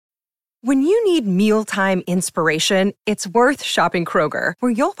When you need mealtime inspiration, it's worth shopping Kroger,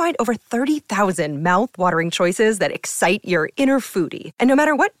 where you'll find over 30,000 mouth-watering choices that excite your inner foodie. And no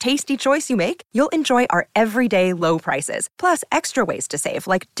matter what tasty choice you make, you'll enjoy our everyday low prices, plus extra ways to save,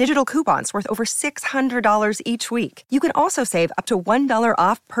 like digital coupons worth over $600 each week. You can also save up to $1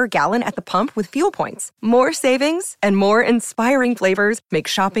 off per gallon at the pump with fuel points. More savings and more inspiring flavors make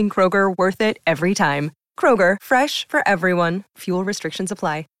shopping Kroger worth it every time. Kroger, fresh for everyone. Fuel restrictions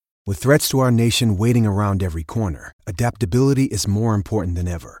apply. With threats to our nation waiting around every corner, adaptability is more important than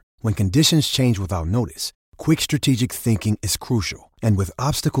ever. When conditions change without notice, quick strategic thinking is crucial. And with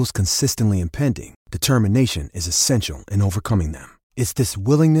obstacles consistently impending, determination is essential in overcoming them. It's this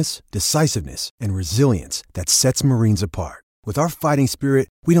willingness, decisiveness, and resilience that sets Marines apart. With our fighting spirit,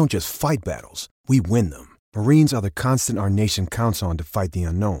 we don't just fight battles, we win them. Marines are the constant our nation counts on to fight the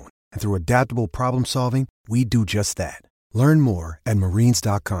unknown. And through adaptable problem solving, we do just that. Learn more at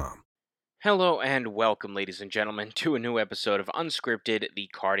marines.com. Hello and welcome, ladies and gentlemen, to a new episode of Unscripted, the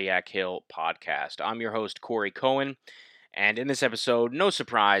Cardiac Hill podcast. I'm your host, Corey Cohen, and in this episode, no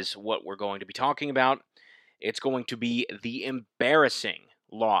surprise what we're going to be talking about. It's going to be the embarrassing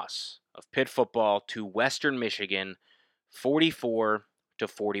loss of Pitt football to Western Michigan, 44-41.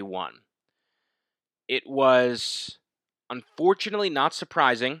 It was unfortunately not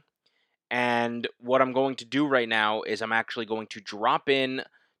surprising. And what I'm going to do right now is I'm actually going to drop in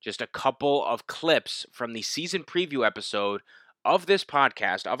just a couple of clips from the season preview episode of this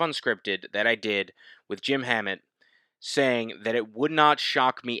podcast, of Unscripted, that I did with Jim Hammett, saying that it would not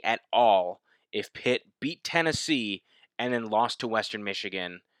shock me at all if Pitt beat Tennessee and then lost to Western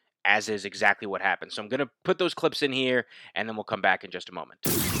Michigan, as is exactly what happened. So I'm going to put those clips in here, and then we'll come back in just a moment.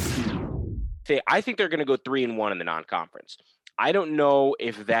 I think they're going to go 3-1 in the non-conference. I don't know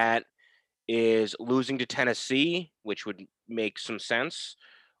if that is losing to Tennessee, which would make some sense,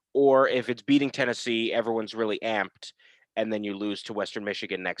 or if it's beating Tennessee, everyone's really amped, and then you lose to Western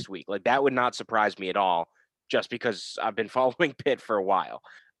Michigan next week. Like, that would not surprise me at all, just because I've been following Pitt for a while.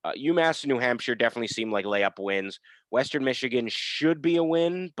 UMass and New Hampshire definitely seem like layup wins. Western Michigan should be a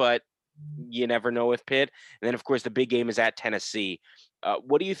win, but you never know with Pitt. And then, of course, the big game is at Tennessee.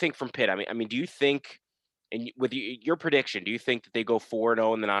 What do you think from Pitt? I mean, do you think, and with your prediction, do you think that they go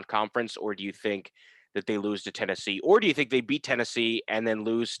 4-0 in the non-conference, or do you think that they lose to Tennessee? Or do you think they beat Tennessee and then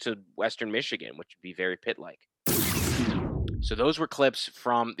lose to Western Michigan, which would be very Pitt-like? So those were clips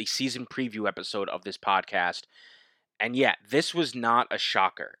from the season preview episode of this podcast. And yeah, this was not a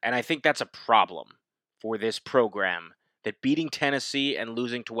shocker. And I think that's a problem for this program, that beating Tennessee and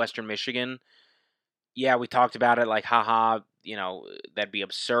losing to Western Michigan, yeah, we talked about it like, haha, that'd be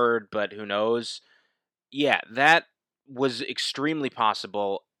absurd, but who knows? Yeah, that was extremely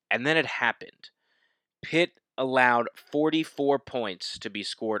possible, and then it happened. Pitt allowed 44 points to be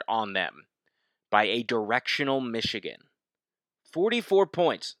scored on them by a directional Michigan. 44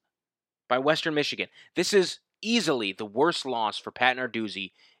 points by Western Michigan. This is easily the worst loss for Pat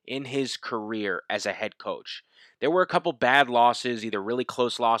Narduzzi in his career as a head coach. There were a couple bad losses, either really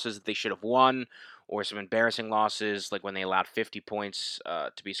close losses that they should have won, or some embarrassing losses, like when they allowed 50 points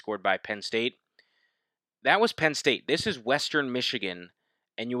to be scored by Penn State. That was Penn State. This is Western Michigan,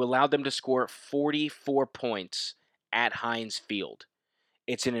 and you allowed them to score 44 points at Heinz Field.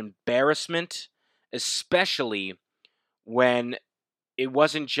 It's an embarrassment, especially when it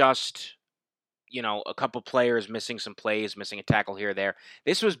wasn't just, a couple players missing some plays, missing a tackle here or there.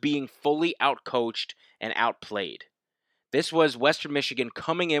 This was being fully outcoached and outplayed. This was Western Michigan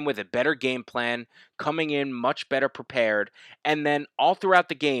coming in with a better game plan, coming in much better prepared, and then all throughout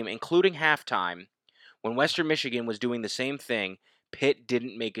the game, including halftime, when Western Michigan was doing the same thing, Pitt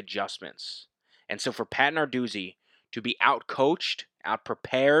didn't make adjustments. And so for Pat Narduzzi to be out-coached,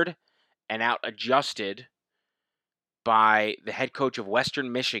 out-prepared, and out-adjusted by the head coach of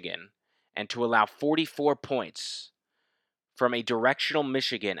Western Michigan, and to allow 44 points from a directional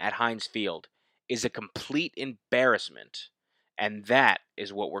Michigan at Heinz Field is a complete embarrassment. And that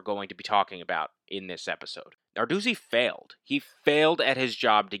is what we're going to be talking about in this episode. Narduzzi failed. He failed at his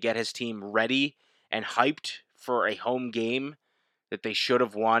job to get his team ready and hyped for a home game that they should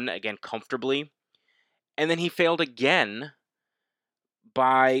have won, again, comfortably. And then he failed again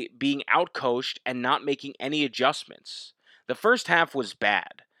by being outcoached and not making any adjustments. The first half was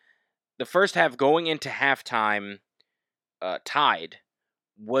bad. The first half going into halftime tied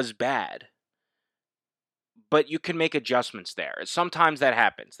was bad. But you can make adjustments there. Sometimes that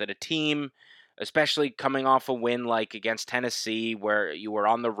happens, that a team, especially coming off a win like against Tennessee, where you were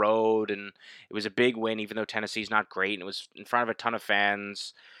on the road and it was a big win, even though Tennessee's not great, and it was in front of a ton of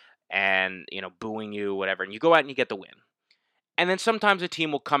fans and, booing you, whatever, and you go out and you get the win. And then sometimes a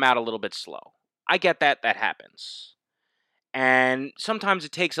team will come out a little bit slow. I get that. That happens. And sometimes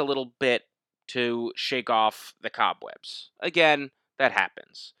it takes a little bit to shake off the cobwebs. Again, that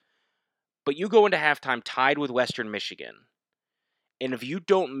happens. But you go into halftime tied with Western Michigan, and if you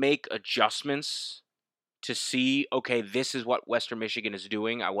don't make adjustments to see, okay, this is what Western Michigan is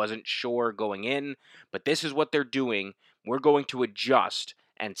doing. I wasn't sure going in, but this is what they're doing. We're going to adjust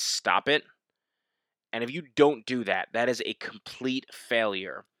and stop it. And if you don't do that, that is a complete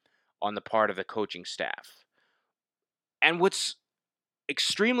failure on the part of the coaching staff. And what's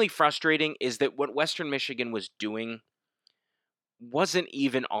extremely frustrating is that what Western Michigan was doing wasn't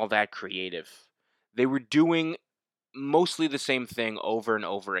even all that creative. They were doing mostly the same thing over and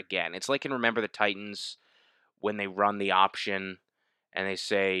over again. It's like in Remember the Titans when they run the option and they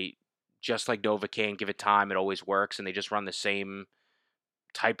say, just like Novocaine, give it time, it always works, and they just run the same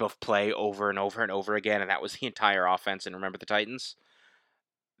type of play over and over and over again, and that was the entire offense in Remember the Titans.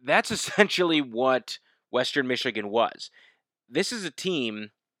 That's essentially what Western Michigan was. This is a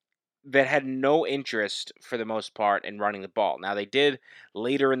team that had no interest, for the most part, in running the ball. Now, they did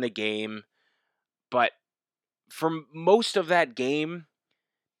later in the game, but for most of that game,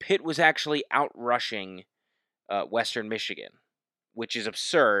 Pitt was actually out-rushing Western Michigan, which is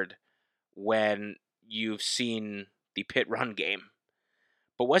absurd when you've seen the Pitt run game.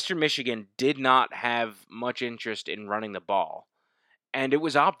 But Western Michigan did not have much interest in running the ball, and it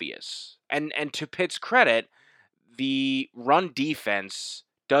was obvious. And to Pitt's credit, the run defense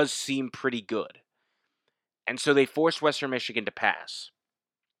does seem pretty good. And so they forced Western Michigan to pass,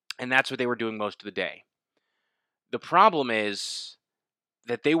 and that's what they were doing most of the day. The problem is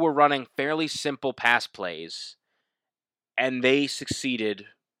that they were running fairly simple pass plays, and they succeeded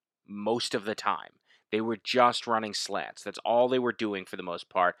most of the time. They were just running slants. That's all they were doing for the most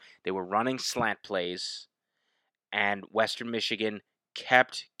part. They were running slant plays, and Western Michigan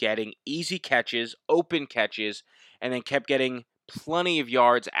kept getting easy catches, open catches, and then kept getting plenty of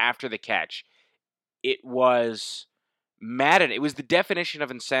yards after the catch. It was maddening. It was the definition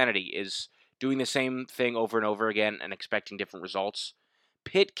of insanity, is doing the same thing over and over again and expecting different results.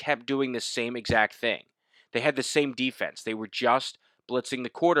 Pitt kept doing the same exact thing. They had the same defense. They were just blitzing the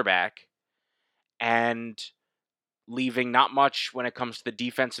quarterback and leaving not much when it comes to the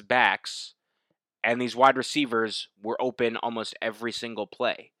defensive backs, and these wide receivers were open almost every single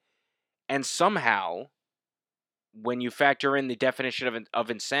play. And somehow, when you factor in the definition of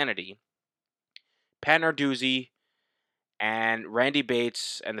insanity, Pat Narduzzi and Randy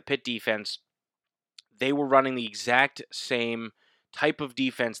Bates and the Pitt defense, they were running the exact same type of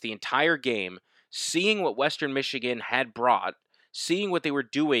defense the entire game, seeing what Western Michigan had brought, seeing what they were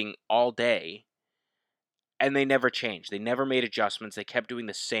doing all day, and they never changed. They never made adjustments. They kept doing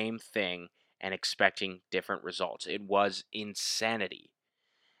the same thing and expecting different results. It was insanity.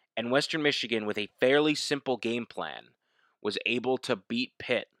 And Western Michigan, with a fairly simple game plan, was able to beat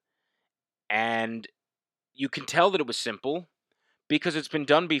Pitt. And you can tell that it was simple because it's been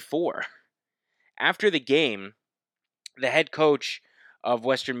done before. After the game, the head coach of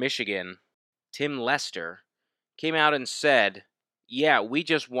Western Michigan, Tim Lester, came out and said, yeah, we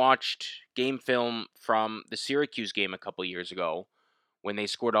just watched game film from the Syracuse game a couple years ago when they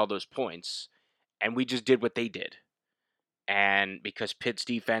scored all those points, and we just did what they did. And because Pitt's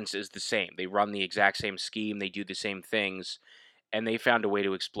defense is the same, they run the exact same scheme, they do the same things, and they found a way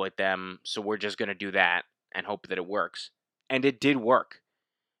to exploit them, so we're just going to do that and hope that it works. And it did work,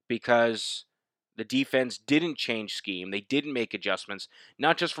 because the defense didn't change scheme, they didn't make adjustments,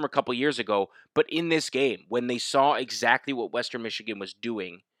 not just from a couple years ago, but in this game, when they saw exactly what Western Michigan was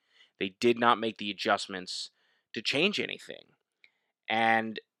doing, they did not make the adjustments to change anything.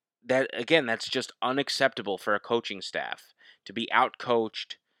 And that, again, that's just unacceptable for a coaching staff, to be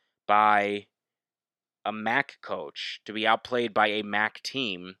outcoached by a MAC coach, to be outplayed by a MAC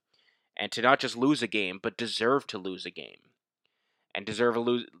team, and to not just lose a game, but deserve to lose a game. And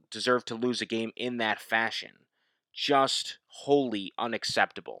deserve to lose a game in that fashion. Just wholly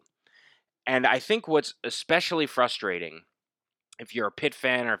unacceptable. And I think what's especially frustrating, if you're a Pitt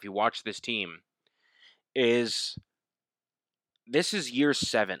fan or if you watch this team, is this is year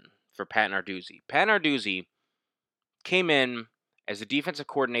 7 for Pat Narduzzi. Pat Narduzzi came in as the defensive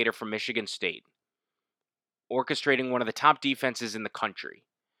coordinator for Michigan State, orchestrating one of the top defenses in the country.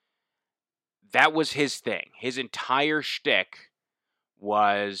 That was his thing. His entire shtick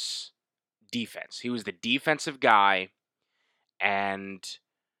was defense. He was the defensive guy, and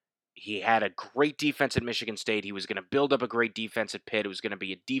he had a great defense at Michigan State. He was going to build up a great defense at Pitt. It was going to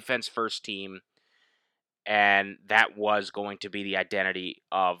be a defense-first team, and that was going to be the identity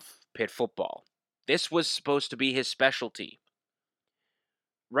of Pitt football. This was supposed to be his specialty.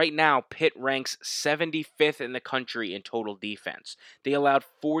 right now, Pitt ranks 75th in the country in total defense. They allowed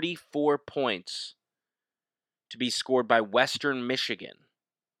 44 points to be scored by Western Michigan.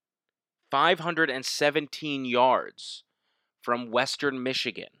 517 yards from Western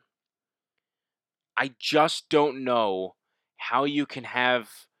Michigan. I just don't know how you can have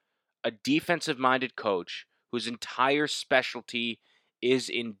a defensive-minded coach whose entire specialty is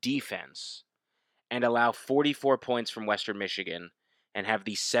in defense and allow 44 points from Western Michigan and have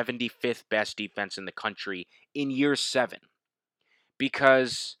the 75th best defense in the country in year 7.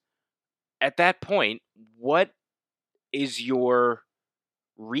 Because at that point, what is your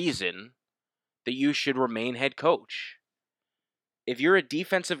reason that you should remain head coach? If you're a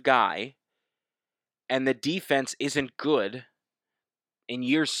defensive guy and the defense isn't good in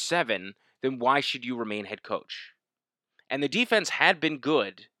year 7, then why should you remain head coach? And the defense had been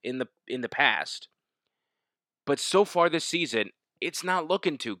good in the past, but so far this season, it's not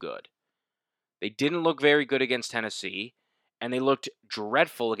looking too good. They didn't look very good against Tennessee, and they looked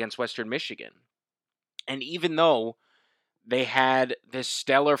dreadful against Western Michigan. And even though they had this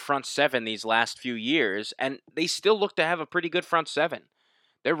stellar front seven these last few years, and they still look to have a pretty good front seven.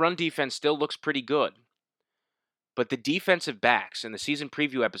 Their run defense still looks pretty good. But the defensive backs, in the season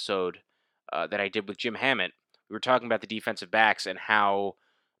preview episode that I did with Jim Hammett, we were talking about the defensive backs and how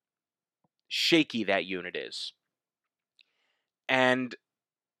shaky that unit is. And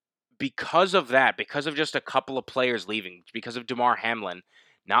because of that, because of just a couple of players leaving, because of Damar Hamlin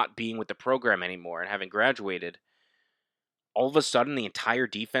not being with the program anymore and having graduated, all of a sudden the entire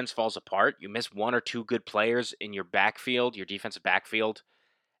defense falls apart. You miss one or two good players in your backfield, your defensive backfield,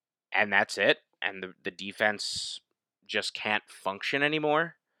 and that's it. And the defense just can't function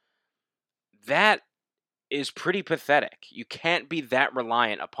anymore. That is pretty pathetic. You can't be that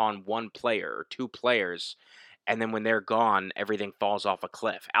reliant upon one player or two players, and then when they're gone, everything falls off a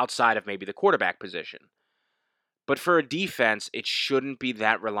cliff, outside of maybe the quarterback position. But for a defense, it shouldn't be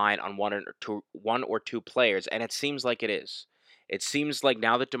that reliant on one or two players, and it seems like it is. It seems like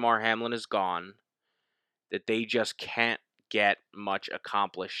now that Damar Hamlin is gone, that they just can't get much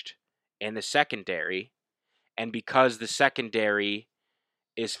accomplished in the secondary, and because the secondary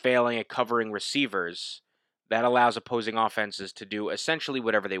is failing at covering receivers, that allows opposing offenses to do essentially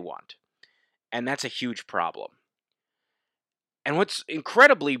whatever they want. And that's a huge problem. And what's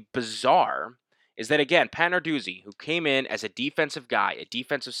incredibly bizarre is that, again, Pat Narduzzi, who came in as a defensive guy, a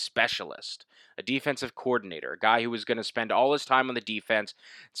defensive specialist, a defensive coordinator, a guy who was going to spend all his time on the defense,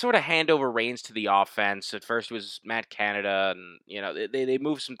 sort of hand over reins to the offense. At first it was Matt Canada, and, they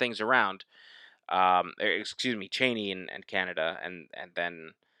moved some things around. Chaney and Canada, and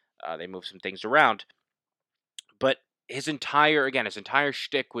then they moved some things around. But his entire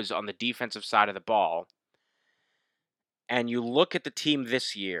shtick was on the defensive side of the ball. And you look at the team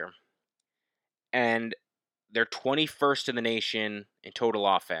this year, and they're 21st in the nation in total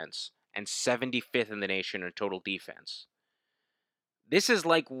offense and 75th in the nation in total defense. This is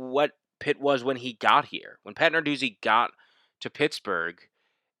like what Pitt was when he got here. When Pat Narduzzi got to Pittsburgh,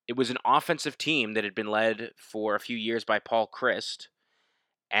 it was an offensive team that had been led for a few years by Paul Chryst.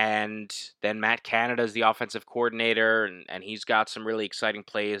 And then Matt Canada is the offensive coordinator, and he's got some really exciting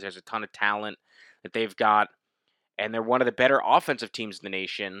plays. There's a ton of talent that they've got. And they're one of the better offensive teams in the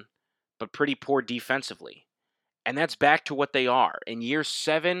nation, but pretty poor defensively. And that's back to what they are. In year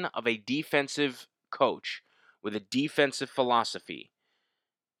 7 of a defensive coach with a defensive philosophy,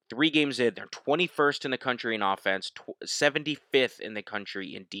 3 games in, they're 21st in the country in offense, 75th in the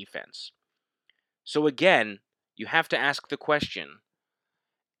country in defense. So again, you have to ask the question,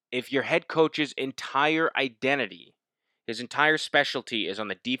 if your head coach's entire identity, his entire specialty is on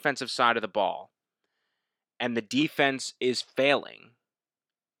the defensive side of the ball, and the defense is failing,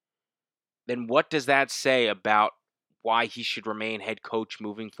 then what does that say about why he should remain head coach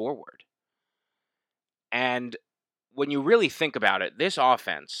moving forward? And when you really think about it, this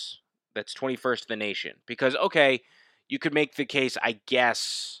offense that's 21st in the nation, because, okay, you could make the case, I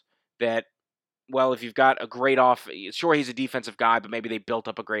guess, that, well, if you've got a great sure, he's a defensive guy, but maybe they built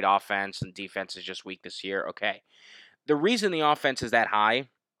up a great offense and defense is just weak this year. Okay. The reason the offense is that high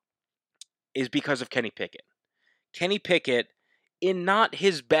is because of Kenny Pickett. Kenny Pickett, in not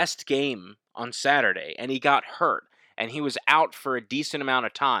his best game on Saturday, and he got hurt, and he was out for a decent amount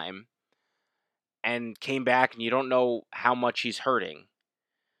of time, and came back, and you don't know how much he's hurting.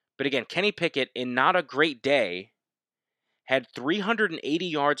 But again, Kenny Pickett, in not a great day, had 380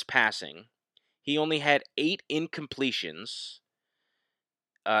 yards passing. He only had 8 incompletions.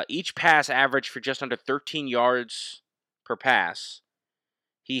 Each pass averaged for just under 13 yards per pass.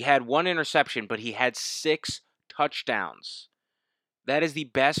 He had 1 interception, but he had 6 touchdowns. That is the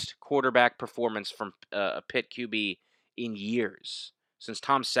best quarterback performance from a Pitt QB in years, since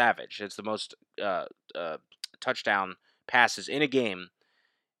Tom Savage. It's the most touchdown passes in a game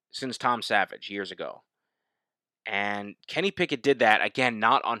since Tom Savage years ago. And Kenny Pickett did that, again,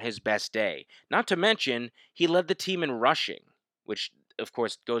 not on his best day. Not to mention, he led the team in rushing, which, of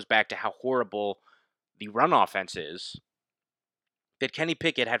course, goes back to how horrible the run offense is. That Kenny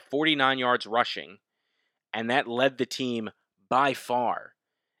Pickett had 49 yards rushing, and that led the team by far.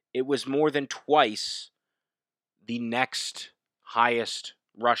 It was more than twice the next highest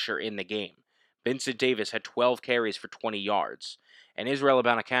rusher in the game. Vincent Davis had 12 carries for 20 yards. And Israel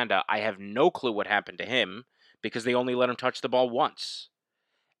Abanikanda, I have no clue what happened to him because they only let him touch the ball once.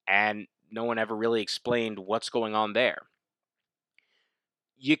 And no one ever really explained what's going on there.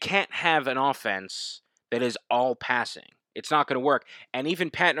 You can't have an offense that is all passing. It's not going to work. And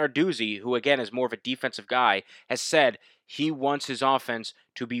even Pat Narduzzi, who again is more of a defensive guy, has said he wants his offense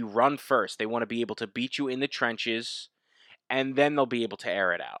to be run first. They want to be able to beat you in the trenches, and then they'll be able to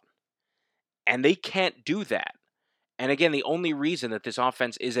air it out. And they can't do that. And again, the only reason that this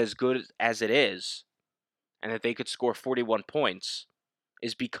offense is as good as it is, and that they could score 41 points,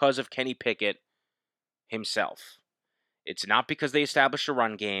 is because of Kenny Pickett himself. It's not because they established a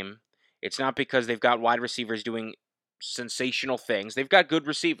run game. It's not because they've got wide receivers doing sensational things. They've got good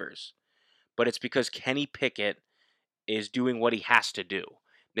receivers. But it's because Kenny Pickett is doing what he has to do.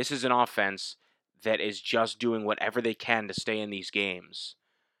 This is an offense that is just doing whatever they can to stay in these games.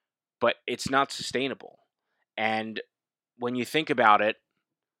 But it's not sustainable. And when you think about it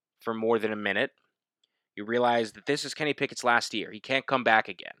for more than a minute, you realize that this is Kenny Pickett's last year. He can't come back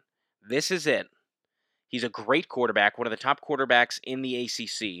again. This is it. He's a great quarterback, one of the top quarterbacks in the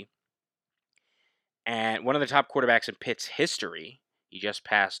ACC, and one of the top quarterbacks in Pitt's history. He just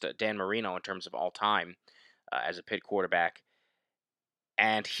passed Dan Marino in terms of all time as a Pitt quarterback.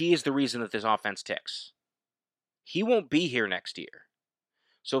 And he is the reason that this offense ticks. He won't be here next year.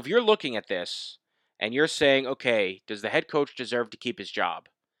 So if you're looking at this and you're saying, okay, does the head coach deserve to keep his job?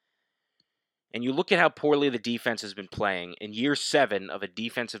 And you look at how poorly the defense has been playing in year 7 of a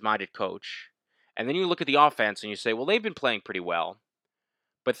defensive-minded coach, and then you look at the offense and you say, well, they've been playing pretty well.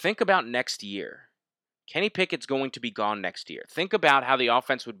 But think about next year. Kenny Pickett's going to be gone next year. Think about how the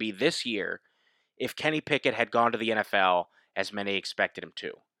offense would be this year if Kenny Pickett had gone to the NFL as many expected him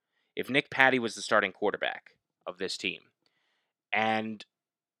to. If Nick Patty was the starting quarterback of this team. And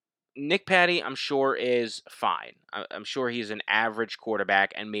Nick Patty, I'm sure, is fine. I'm sure he's an average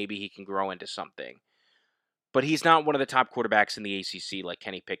quarterback and maybe he can grow into something. But he's not one of the top quarterbacks in the ACC like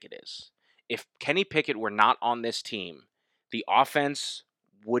Kenny Pickett is. If Kenny Pickett were not on this team, the offense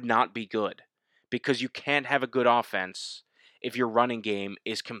would not be good. Because you can't have a good offense if your running game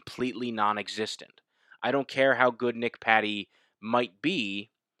is completely non-existent. I don't care how good Nick Patty might be.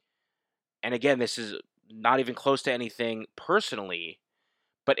 And again, this is not even close to anything personally.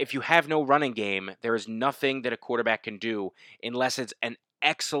 But if you have no running game, there is nothing that a quarterback can do unless it's an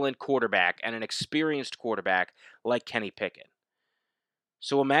excellent quarterback and an experienced quarterback like Kenny Pickett.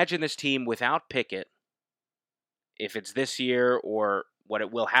 So imagine this team without Pickett, if it's this year or what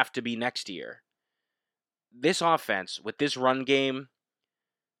it will have to be next year. This offense, with this run game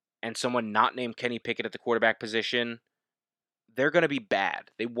and someone not named Kenny Pickett at the quarterback position, they're going to be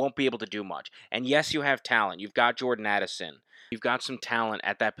bad. They won't be able to do much. And yes, you have talent. You've got Jordan Addison. You've got some talent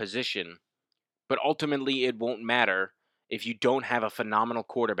at that position. But ultimately, it won't matter if you don't have a phenomenal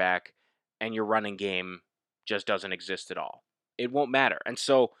quarterback and your running game just doesn't exist at all. It won't matter. And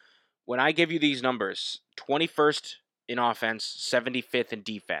so, when I give you these numbers, 21st in offense, 75th in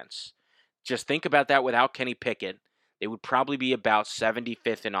defense, just think about that without Kenny Pickett. They would probably be about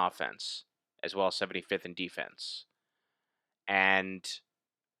 75th in offense, as well as 75th in defense. And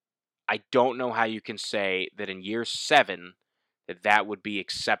I don't know how you can say that in year 7 that would be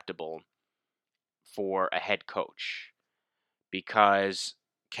acceptable for a head coach. Because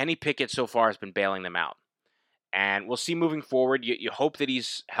Kenny Pickett so far has been bailing them out. And we'll see moving forward. You hope that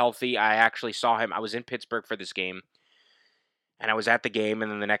he's healthy. I actually saw him. I was in Pittsburgh for this game. And I was at the game,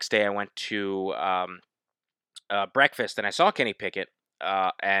 and then the next day I went to breakfast, and I saw Kenny Pickett,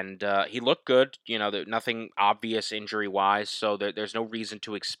 and he looked good. You know, nothing obvious injury-wise, so there's no reason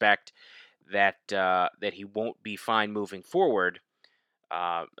to expect that he won't be fine moving forward.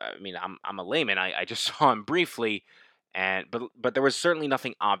 I mean, I'm a layman. I just saw him briefly, but there was certainly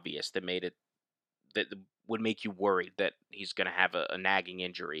nothing obvious that made it that would make you worried that he's going to have a nagging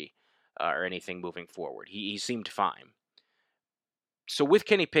injury or anything moving forward. He seemed fine. So with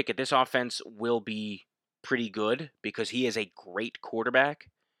Kenny Pickett, this offense will be pretty good because he is a great quarterback.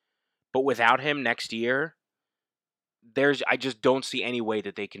 But without him next year, I just don't see any way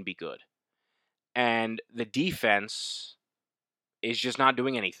that they can be good. And the defense is just not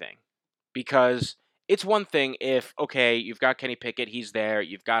doing anything. Because it's one thing if, okay, you've got Kenny Pickett, he's there,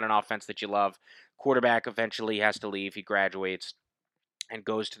 you've got an offense that you love, quarterback eventually has to leave, he graduates and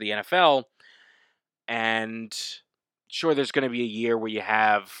goes to the NFL, and sure, there's going to be a year where you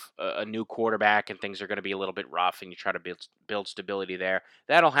have a new quarterback and things are going to be a little bit rough and you try to build stability there.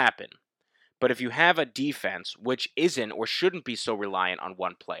 That'll happen. But if you have a defense which isn't or shouldn't be so reliant on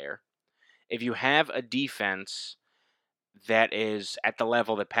one player, if you have a defense that is at the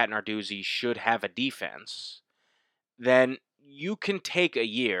level that Pat Narduzzi should have a defense, then you can take a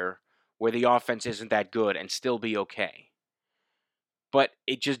year where the offense isn't that good and still be okay. But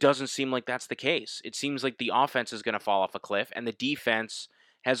it just doesn't seem like that's the case. It seems like the offense is going to fall off a cliff, and the defense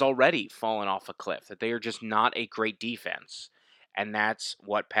has already fallen off a cliff, that they are just not a great defense. And that's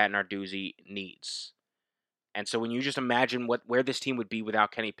what Pat Narduzzi needs. And so when you just imagine where this team would be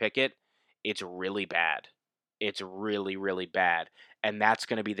without Kenny Pickett, it's really bad. It's really, really bad. And that's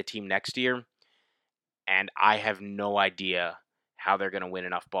going to be the team next year. And I have no idea how they're going to win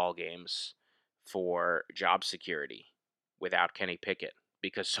enough ball games for job security without Kenny Pickett,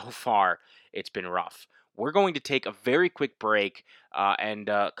 because so far it's been rough. We're going to take a very quick break and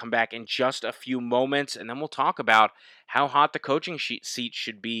come back in just a few moments, and then we'll talk about how hot the coaching seat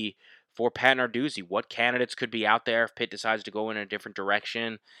should be for Pat Narduzzi, what candidates could be out there if Pitt decides to go in a different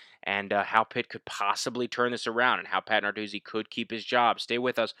direction, and how Pitt could possibly turn this around, and how Pat Narduzzi could keep his job. Stay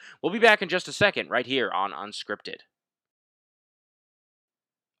with us. We'll be back in just a second right here on Unscripted.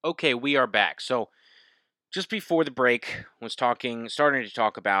 Okay, we are back. So just before the break, starting to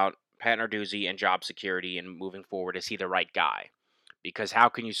talk about Pat Narduzzi and job security and moving forward. Is he the right guy? Because how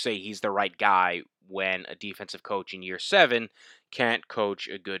can you say he's the right guy when a defensive coach in year 7 can't coach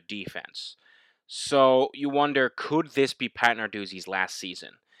a good defense? So you wonder, could this be Pat Narduzzi's last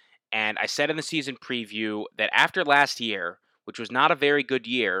season? And I said in the season preview that after last year, which was not a very good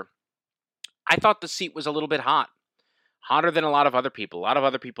year, I thought the seat was a little bit hot. Hotter than a lot of other people. A lot of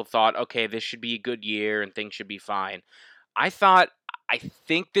other people thought, okay, this should be a good year and things should be fine. I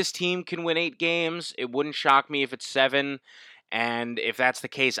think this team can win 8 games. It wouldn't shock me if it's 7. And if that's the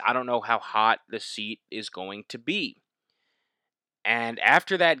case, I don't know how hot the seat is going to be. And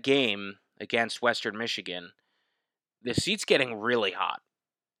after that game against Western Michigan, the seat's getting really hot.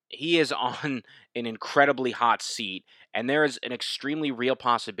 He is on an incredibly hot seat, and there is an extremely real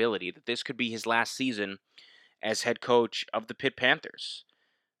possibility that this could be his last season as head coach of the Pitt Panthers.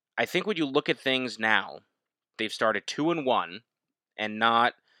 I think when you look at things now, they've started 2-1 and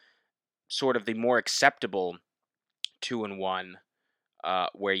not sort of the more acceptable 2-1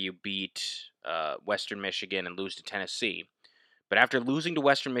 where you beat Western Michigan and lose to Tennessee. But after losing to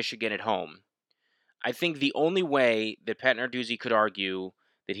Western Michigan at home, I think the only way that Pat Narduzzi could argue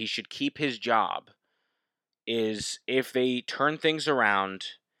that he should keep his job is if they turn things around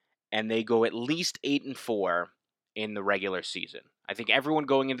and they go at least 8-4 in the regular season. I think everyone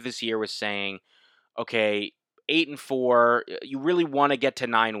going into this year was saying, okay, 8-4, you really want to get to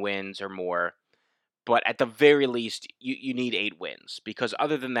 9 wins or more, but at the very least, you need 8 wins, because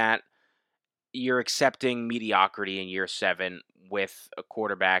other than that, you're accepting mediocrity in year 7 with a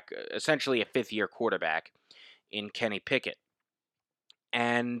quarterback, essentially a 5th-year quarterback in Kenny Pickett.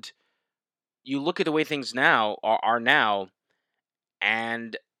 And you look at the way things now are now,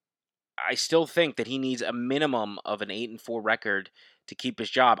 and I still think that he needs a minimum of an 8-4 record to keep his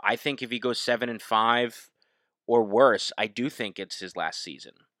job. I think if he goes 7-5 or worse, I do think it's his last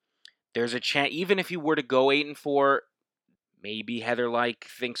season. There's a chance, even if he were to go 8-4, maybe Heather Lyke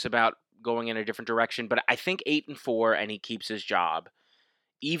thinks about going in a different direction. But I think 8-4 and he keeps his job,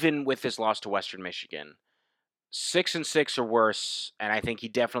 even with this loss to Western Michigan. 6-6 or worse, and I think he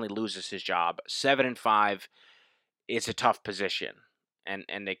definitely loses his job. 7-5 is a tough position.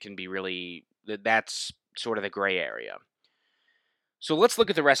 And it can be really, that's sort of the gray area. So let's look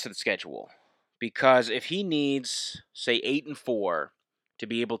at the rest of the schedule. Because if he needs, say, 8-4 to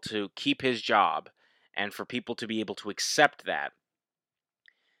be able to keep his job, and for people to be able to accept that,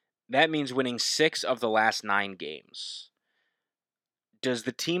 that means winning 6 of the last 9 games. Does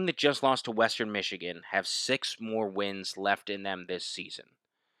the team that just lost to Western Michigan have 6 more wins left in them this season?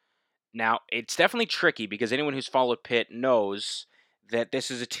 Now, it's definitely tricky because anyone who's followed Pitt knows that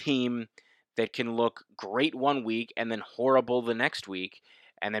this is a team that can look great one week and then horrible the next week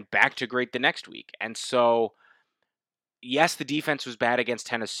and then back to great the next week. And so, yes, the defense was bad against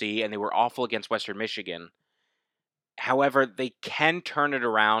Tennessee and they were awful against Western Michigan. However, they can turn it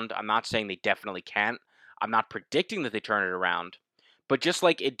around. I'm not saying they definitely can't. I'm not predicting that they turn it around. But just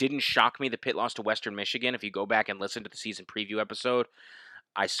like it didn't shock me that Pitt lost to Western Michigan, if you go back and listen to the season preview episode,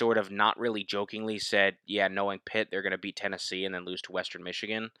 I sort of not really jokingly said, yeah, knowing Pitt, they're going to beat Tennessee and then lose to Western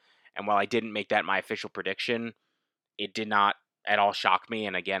Michigan. And while I didn't make that my official prediction, it did not at all shock me.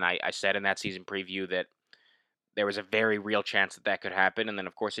 And again, I said in that season preview that there was a very real chance that that could happen. And then,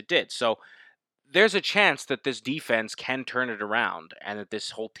 of course, it did. So there's a chance that this defense can turn it around and that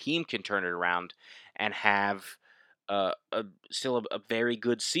this whole team can turn it around and have still a very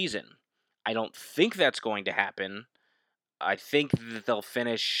good season. I don't think that's going to happen. I think that they'll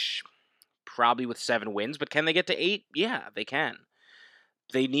finish probably with 7 wins, but can they get to 8? Yeah, they can.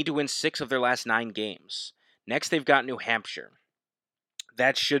 They need to win 6 of their last 9 games. Next, they've got New Hampshire.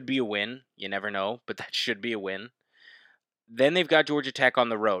 That should be a win. You never know, but that should be a win. Then they've got Georgia Tech on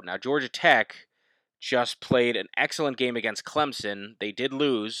the road. Now, Georgia Tech just played an excellent game against Clemson. They did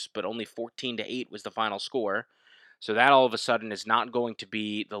lose, but only 14-8 was the final score. So that all of a sudden is not going to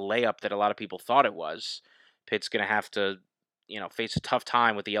be the layup that a lot of people thought it was. Pitt's going to have to, face a tough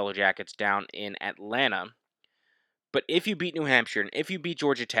time with the Yellow Jackets down in Atlanta. But if you beat New Hampshire and if you beat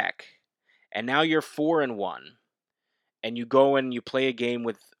Georgia Tech, and now you're 4-1, and you go and you play a game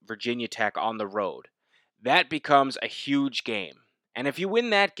with Virginia Tech on the road, that becomes a huge game. And if you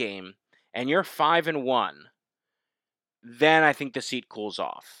win that game and you're 5-1, then I think the seat cools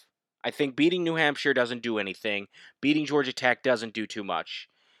off. I think beating New Hampshire doesn't do anything. Beating Georgia Tech doesn't do too much.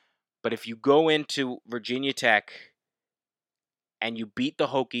 But if you go into Virginia Tech and you beat the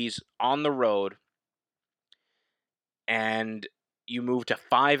Hokies on the road and you move to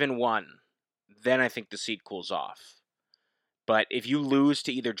 5-1, then I think the seat cools off. But if you lose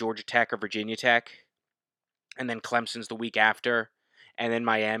to either Georgia Tech or Virginia Tech, and then Clemson's the week after, and then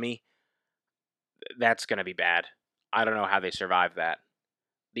Miami, that's going to be bad. I don't know how they survive that.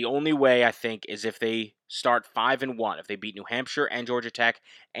 The only way, I think, is if they start 5-1. If they beat New Hampshire and Georgia Tech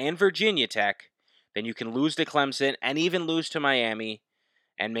and Virginia Tech, then you can lose to Clemson and even lose to Miami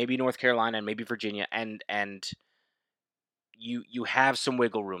and maybe North Carolina and maybe Virginia, and you have some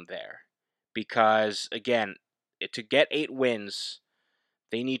wiggle room there. Because, again, to get 8 wins,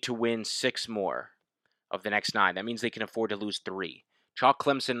 they need to win 6 more of the next 9. That means they can afford to lose 3. Chalk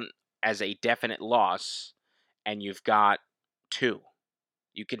Clemson as a definite loss, and you've got 2.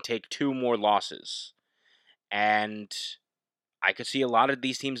 You can take 2 more losses. And I could see a lot of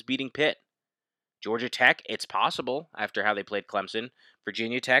these teams beating Pitt. Georgia Tech, it's possible after how they played Clemson.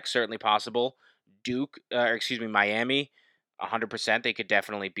 Virginia Tech, certainly possible. Miami, 100%. They could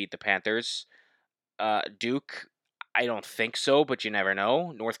definitely beat the Panthers. Duke, I don't think so, but you never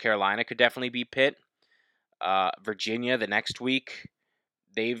know. North Carolina could definitely beat Pitt. Virginia, the next week,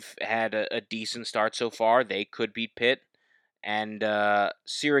 they've had a decent start so far. They could beat Pitt. And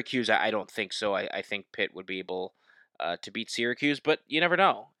Syracuse, I don't think so. I think Pitt would be able to beat Syracuse, but you never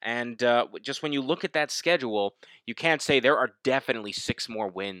know. And just when you look at that schedule, you can't say there are definitely 6 more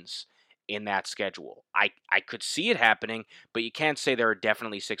wins in that schedule. I could see it happening, but you can't say there are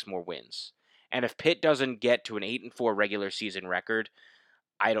definitely 6 more wins. And if Pitt doesn't get to an 8-4 regular season record,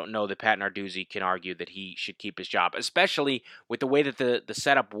 I don't know that Pat Narduzzi can argue that he should keep his job, especially with the way that the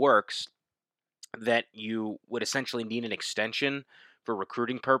setup works, that you would essentially need an extension for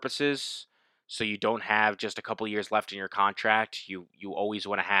recruiting purposes, so you don't have just a couple years left in your contract. You always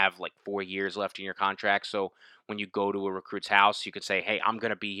want to have like 4 years left in your contract, so when you go to a recruit's house, you could say, hey, I'm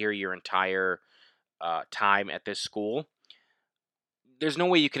going to be here your entire time at this school. There's no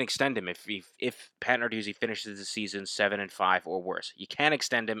way you can extend him if Pat Narduzzi finishes the season 7-5 or worse. You can't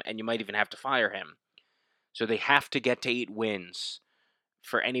extend him, and you might even have to fire him. So they have to get to 8 wins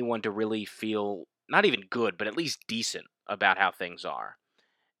for anyone to really feel not even good, but at least decent about how things are.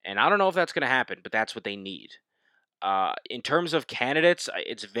 And I don't know if that's going to happen, but that's what they need. In terms of candidates,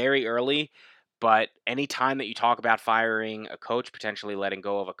 it's very early, but any time that you talk about firing a coach, potentially letting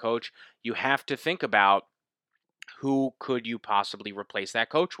go of a coach, you have to think about who could you possibly replace that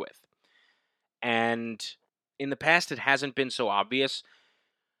coach with. And in the past, it hasn't been so obvious.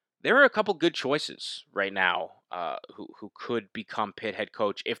 There are a couple good choices right now who could become Pitt head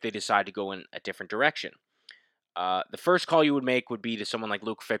coach if they decide to go in a different direction. The first call you would make would be to someone like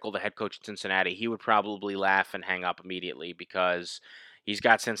Luke Fickell, the head coach at Cincinnati. He would probably laugh and hang up immediately because he's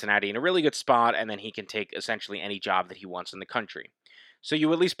got Cincinnati in a really good spot, and then he can take essentially any job that he wants in the country. So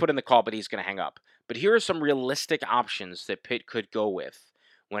you at least put in the call, but he's going to hang up. But here are some realistic options that Pitt could go with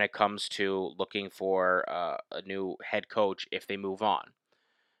when it comes to looking for a new head coach if they move on.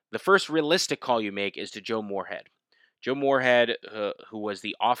 The first realistic call you make is to Joe Moorhead. Joe Moorhead, who was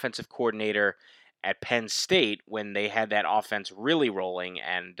the offensive coordinator at Penn State when they had that offense really rolling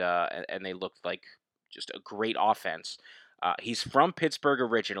and they looked like just a great offense. He's from Pittsburgh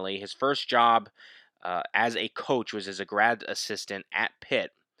originally. His first job as a coach was as a grad assistant at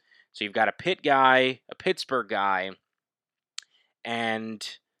Pitt. So you've got a Pitt guy, a Pittsburgh guy, and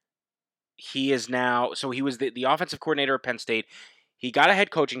he is now, so he was the offensive coordinator at Penn State. He got a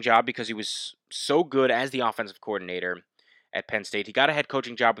head coaching job because he was so good as the offensive coordinator at Penn State. He got a head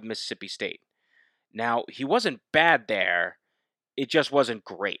coaching job with Mississippi State. Now, he wasn't bad there. It just wasn't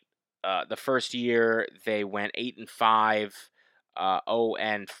great. The first year, they went 8-5,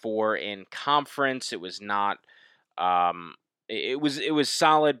 0-4 in conference. It was not, it was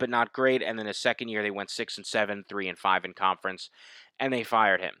solid but not great. And then the second year, they went 6-7, 3-5 in conference, and they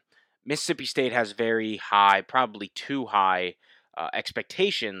fired him. Mississippi State has very high, probably too high,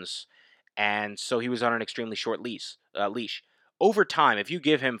 expectations, and so he was on an extremely short leash. Over time, if you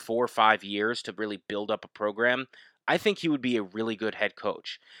give him 4 or 5 years to really build up a program, I think he would be a really good head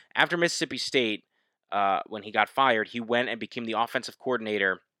coach. After Mississippi State, when he got fired, he went and became the offensive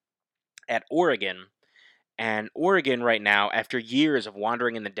coordinator at Oregon. And Oregon right now, after years of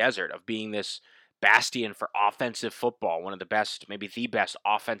wandering in the desert, of being this bastion for offensive football, one of the best, maybe the best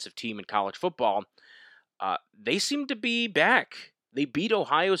offensive team in college football, they seem to be back. They beat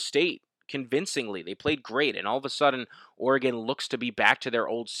Ohio State convincingly. They played great, and all of a sudden, Oregon looks to be back to their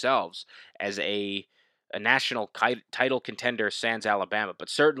old selves as a national title contender, sans Alabama, but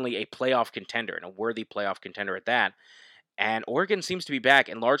certainly a playoff contender, and a worthy playoff contender at that. And Oregon seems to be back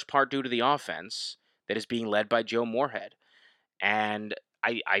in large part due to the offense that is being led by Joe Moorhead. And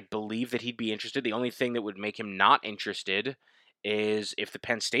I believe that he'd be interested. The only thing that would make him not interested is if the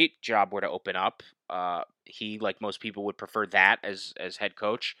Penn State job were to open up. He, like most people, would prefer that as head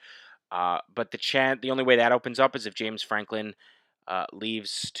coach. But the only way that opens up is if James Franklin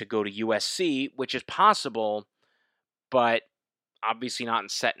leaves to go to USC, which is possible, but obviously not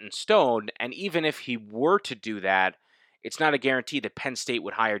set in stone. And even if he were to do that, it's not a guarantee that Penn State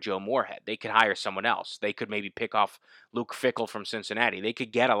would hire Joe Moorhead. They could hire someone else. They could maybe pick off Luke Fickell from Cincinnati. They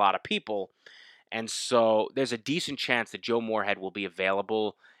could get a lot of people. And so there's a decent chance that Joe Moorhead will be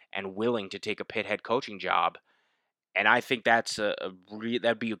available and willing to take a Pitt head coaching job. And I think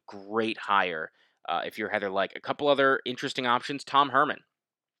that'd be a great hire if you're Heather Lyke. A couple other interesting options: Tom Herman.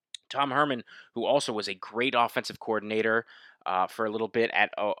 Tom Herman, who also was a great offensive coordinator for a little bit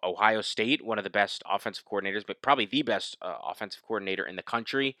at Ohio State, one of the best offensive coordinators, but probably the best offensive coordinator in the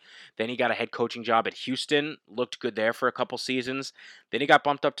country. Then he got a head coaching job at Houston, looked good there for a couple seasons. Then he got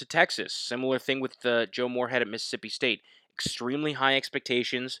bumped up to Texas. Similar thing with Joe Moorhead at Mississippi State. Extremely high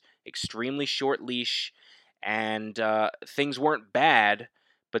expectations, extremely short leash, and things weren't bad,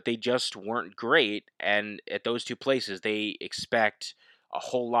 but they just weren't great. And at those two places, they expect a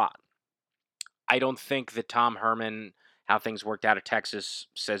whole lot. I don't think that Tom Herman, how things worked out at Texas,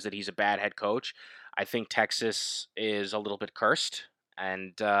 says that he's a bad head coach. I think Texas is a little bit cursed,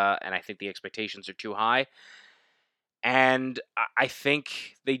 and I think the expectations are too high. And I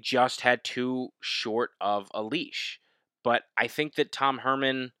think they just had too short of a leash. But I think that Tom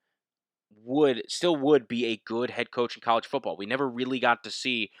Herman would be a good head coach in college football. We never really got to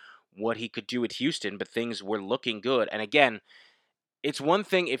see what he could do at Houston, but things were looking good. And again, it's one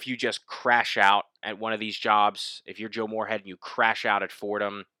thing if you just crash out at one of these jobs. If you're Joe Moorhead and you crash out at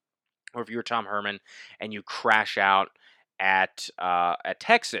Fordham, or if you're Tom Herman and you crash out at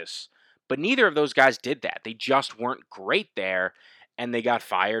Texas. But neither of those guys did that. They just weren't great there, and they got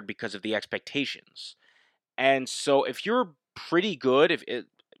fired because of the expectations. And so if you're pretty good,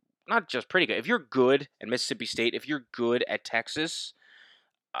 not just pretty good, if you're good at Mississippi State, if you're good at Texas,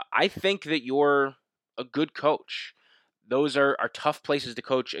 I think that you're a good coach. Those are tough places to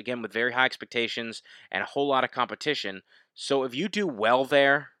coach, again, with very high expectations and a whole lot of competition. So if you do well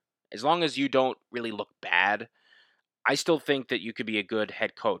there, as long as you don't really look bad, I still think that you could be a good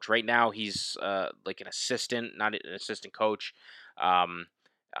head coach. Right now, he's like an assistant, not an assistant coach,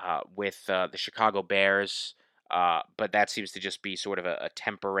 with the Chicago Bears. But that seems to just be sort of a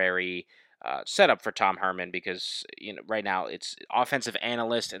temporary setup for Tom Herman because right now it's offensive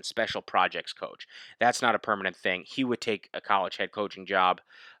analyst and special projects coach. That's not a permanent thing. He would take a college head coaching job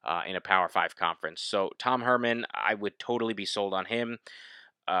in a Power 5 conference. So Tom Herman, I would totally be sold on him.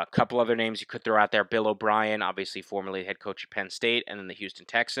 A couple other names you could throw out there. Bill O'Brien, obviously formerly head coach at Penn State, and then the Houston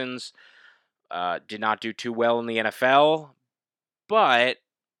Texans. Did not do too well in the NFL, but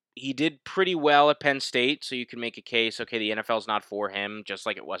he did pretty well at Penn State, so you can make a case, okay, the NFL's not for him, just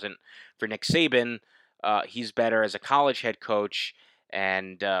like it wasn't for Nick Saban. He's better as a college head coach,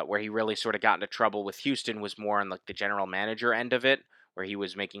 and where he really sort of got into trouble with Houston was more on like the general manager end of it, where he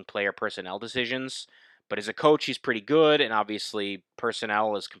was making player personnel decisions. But as a coach, he's pretty good, and obviously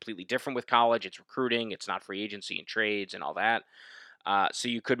personnel is completely different with college. It's recruiting, it's not free agency and trades and all that. So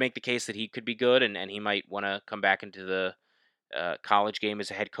you could make the case that he could be good, and he might want to come back into the college game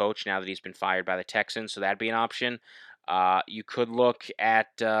as a head coach now that he's been fired by the Texans. So that'd be an option. You could look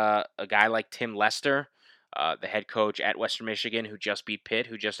at a guy like Tim Lester, the head coach at Western Michigan, who just beat Pitt,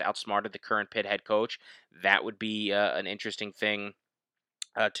 who just outsmarted the current Pitt head coach. That would be an interesting thing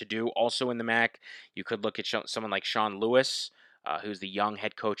to do. Also in the MAC, you could look at someone like Sean Lewis, who's the young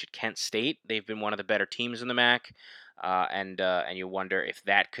head coach at Kent State. They've been one of the better teams in the MAC. And you wonder if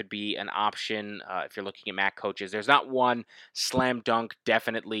that could be an option if you're looking at MAC coaches. There's not one slam dunk,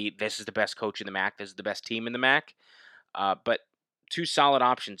 definitely this is the best coach in the MAC, this is the best team in the MAC, but two solid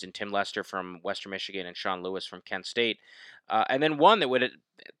options in Tim Lester from Western Michigan and Sean Lewis from Kent State. And then one that would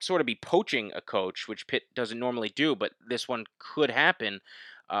sort of be poaching a coach, which Pitt doesn't normally do, but this one could happen,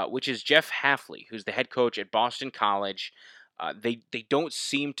 which is Jeff Hafley, who's the head coach at Boston College. They don't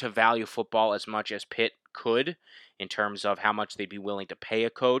seem to value football as much as Pitt could in terms of how much they'd be willing to pay a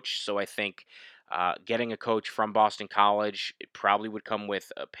coach. So I think getting a coach from Boston College, it probably would come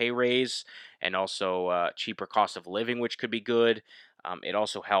with a pay raise and also cheaper cost of living, which could be good. It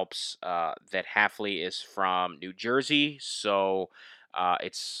also helps that Hafley is from New Jersey, so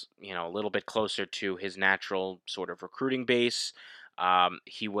it's a little bit closer to his natural sort of recruiting base.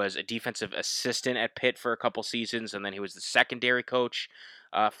 He was a defensive assistant at Pitt for a couple seasons, and then he was the secondary coach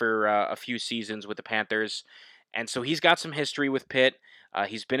for a few seasons with the Panthers. And so he's got some history with Pitt.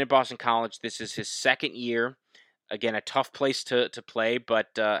 He's been at Boston College. This is his second year. Again, a tough place to play, but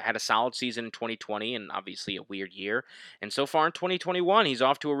had a solid season in 2020 and obviously a weird year. And so far in 2021, he's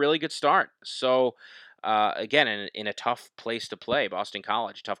off to a really good start. So, again, in a tough place to play, Boston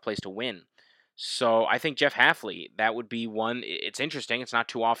College, tough place to win. So I think Jeff Hafley, that would be one. It's interesting. It's not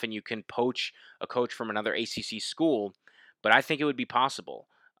too often you can poach a coach from another ACC school, but I think it would be possible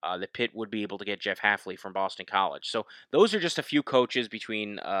that Pitt would be able to get Jeff Hafley from Boston College. So those are just a few coaches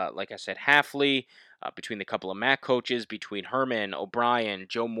between, like I said, Hafley, between the couple of MAC coaches, between Herman, O'Brien,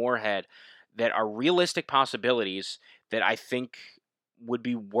 Joe Moorhead, that are realistic possibilities that I think would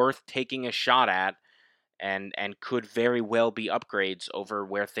be worth taking a shot at and could very well be upgrades over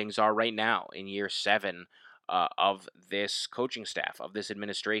where things are right now in year 7 of this coaching staff, of this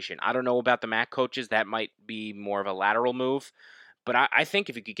administration. I don't know about the MAC coaches. That might be more of a lateral move. But I think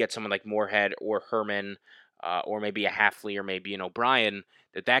if you could get someone like Moorhead or Herman or maybe a Hafley or maybe an O'Brien,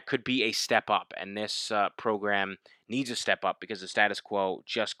 that could be a step up. And this program needs a step up because the status quo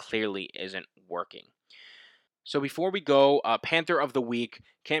just clearly isn't working. So before we go, Panther of the Week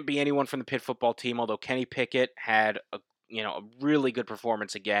can't be anyone from the Pitt football team, although Kenny Pickett had a really good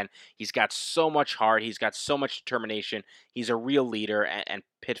performance again. He's got so much heart. He's got so much determination. He's a real leader, and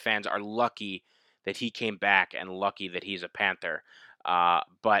Pitt fans are lucky that he came back and lucky that he's a Panther.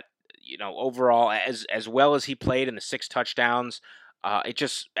 But overall, as well as he played in the 6 touchdowns, it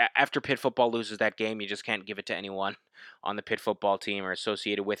just, after Pitt football loses that game, you just can't give it to anyone on the Pitt football team or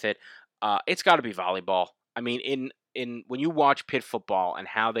associated with it. It's got to be volleyball. I mean, in when you watch Pitt football and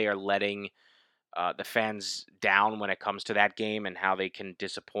how they are letting the fans down when it comes to that game and how they can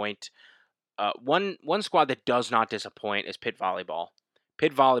disappoint, one squad that does not disappoint is Pitt volleyball.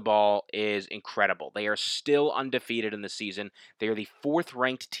 Pitt volleyball is incredible. They are still undefeated in the season. They are the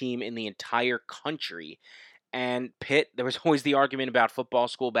 4th-ranked team in the entire country. And Pitt, there was always the argument about football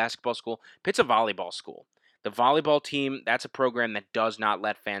school, basketball school. Pitt's a volleyball school. The volleyball team, that's a program that does not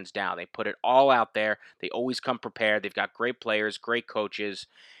let fans down. They put it all out there. They always come prepared. They've got great players, great coaches,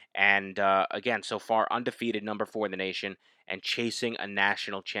 and again, so far undefeated, number 4 in the nation, and chasing a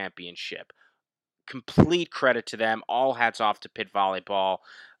national championship. Complete credit to them. All hats off to Pitt volleyball.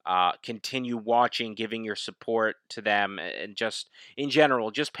 Continue watching, giving your support to them, and just in general,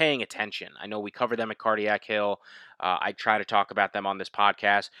 just paying attention. I know we cover them at Cardiac Hill. I try to talk about them on this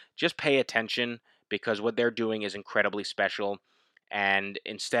podcast. Just pay attention, because what they're doing is incredibly special. And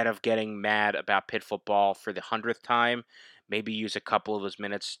instead of getting mad about Pitt football for the 100th time, maybe use a couple of those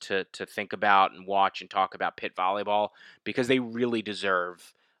minutes to think about and watch and talk about Pitt volleyball, because they really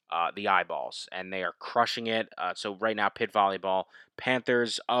deserve the eyeballs, and they are crushing it. So right now, Pitt volleyball,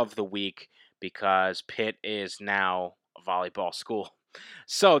 Panthers of the Week, because Pitt is now a volleyball school.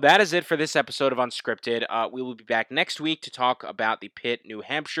 So that is it for this episode of Unscripted. We will be back next week to talk about the Pitt-New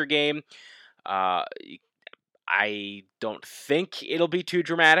Hampshire game. I don't think it'll be too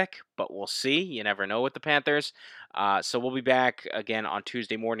dramatic, but we'll see. You never know with the Panthers. So we'll be back again on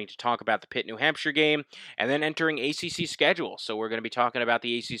Tuesday morning to talk about the Pitt-New Hampshire game, and then entering ACC schedule. So we're going to be talking about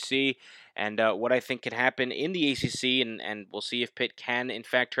the ACC and what I think can happen in the ACC, and we'll see if Pitt can, in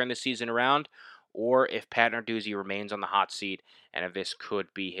fact, turn the season around, or if Pat Narduzzi remains on the hot seat and if this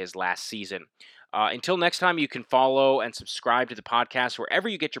could be his last season. Until next time, you can follow and subscribe to the podcast wherever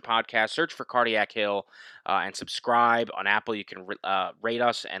you get your podcast. Search for Cardiac Hill and subscribe. On Apple, you can rate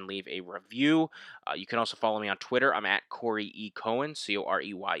us and leave a review. You can also follow me on Twitter. I'm at Corey E. Cohen,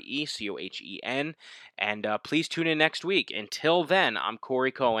 CoreyECohen. And please tune in next week. Until then, I'm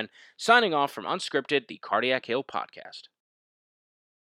Corey Cohen, signing off from Unscripted, the Cardiac Hill podcast.